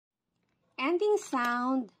ending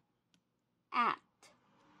sound at.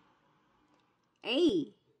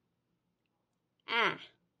 A, A,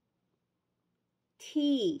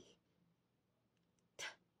 T, T,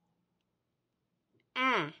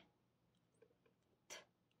 A, T,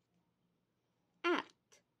 at,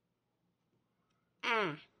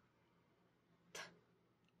 A, T,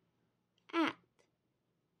 at.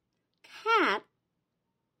 Cat,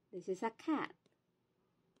 this is a cat.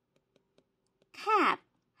 Cat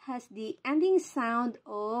has the ending sound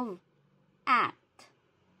of at.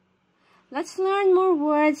 Let's learn more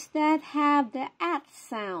words that have the at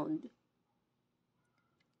sound.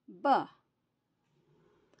 B,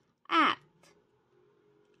 at,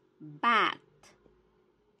 bat,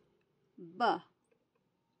 b,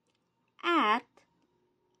 at,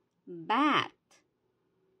 bat,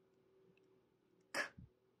 k,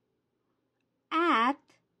 at,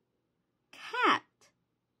 cat,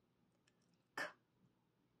 k,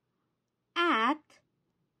 at,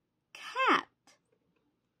 cat,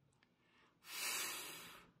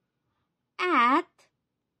 at,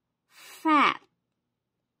 fat,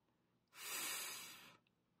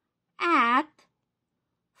 at,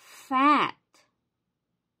 fat,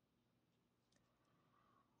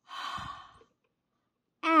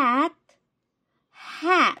 at,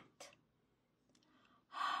 hat,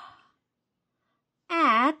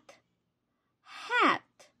 at, hat,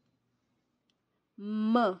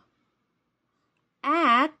 m,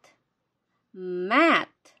 at, mat,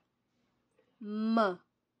 m,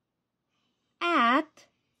 at,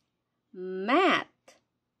 mat,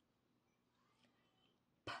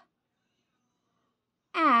 p,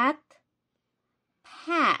 at,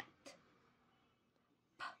 pat,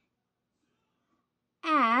 p,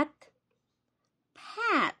 at,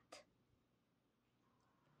 pat,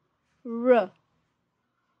 r,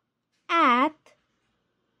 at,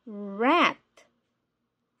 rat,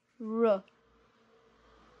 r,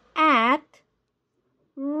 at,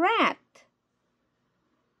 rat,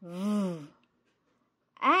 v,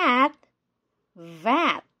 at,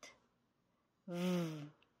 vat, v,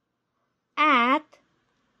 at,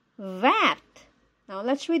 vat. Now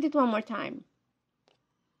let's read it one more time.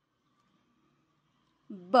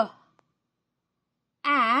 B,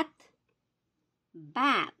 at,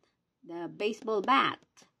 bat, the baseball bat,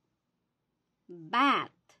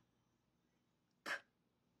 bat, k,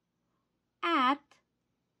 at,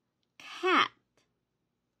 cat,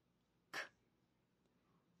 k,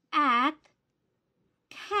 at,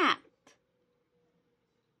 cat,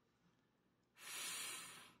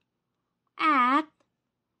 at,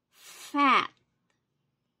 fat,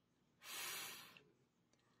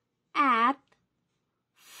 at,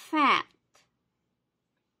 fat,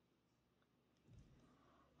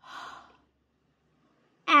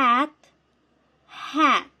 at,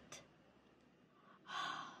 hat,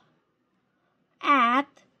 at,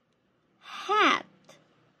 hat,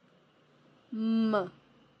 m,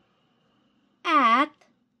 at,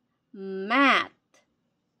 mat,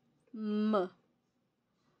 m,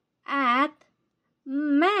 at,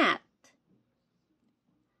 mat,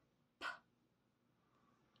 p,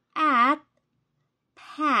 at,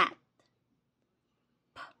 pat,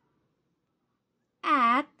 p,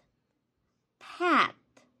 at, pat,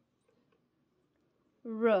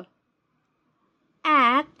 r,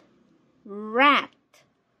 at, rat,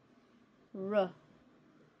 r,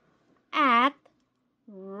 at,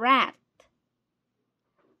 rat,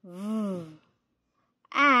 v,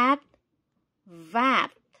 at,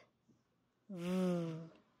 vat, v,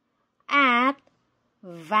 at,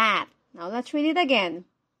 vat. Now let's read it again.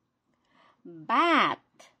 Bat,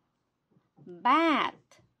 bat,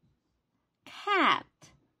 cat,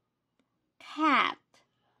 cat,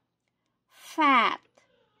 fat,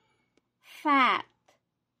 fat,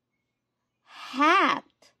 hat,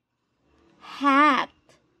 hat,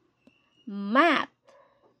 mat,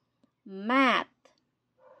 mat,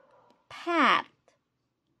 pat,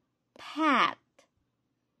 pat,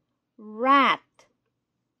 rat,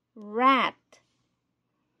 rat,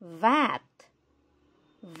 vat,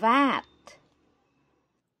 vat.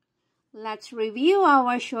 Let's review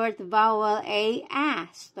our short vowel A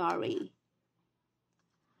story.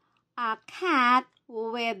 A cat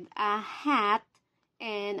with a hat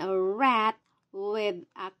and a rat with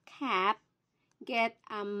a cap get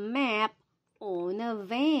a map on a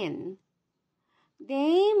van.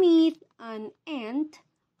 They meet an ant,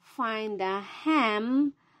 find a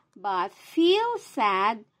ham, but feel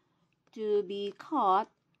sad to be caught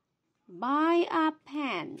by a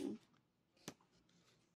pen.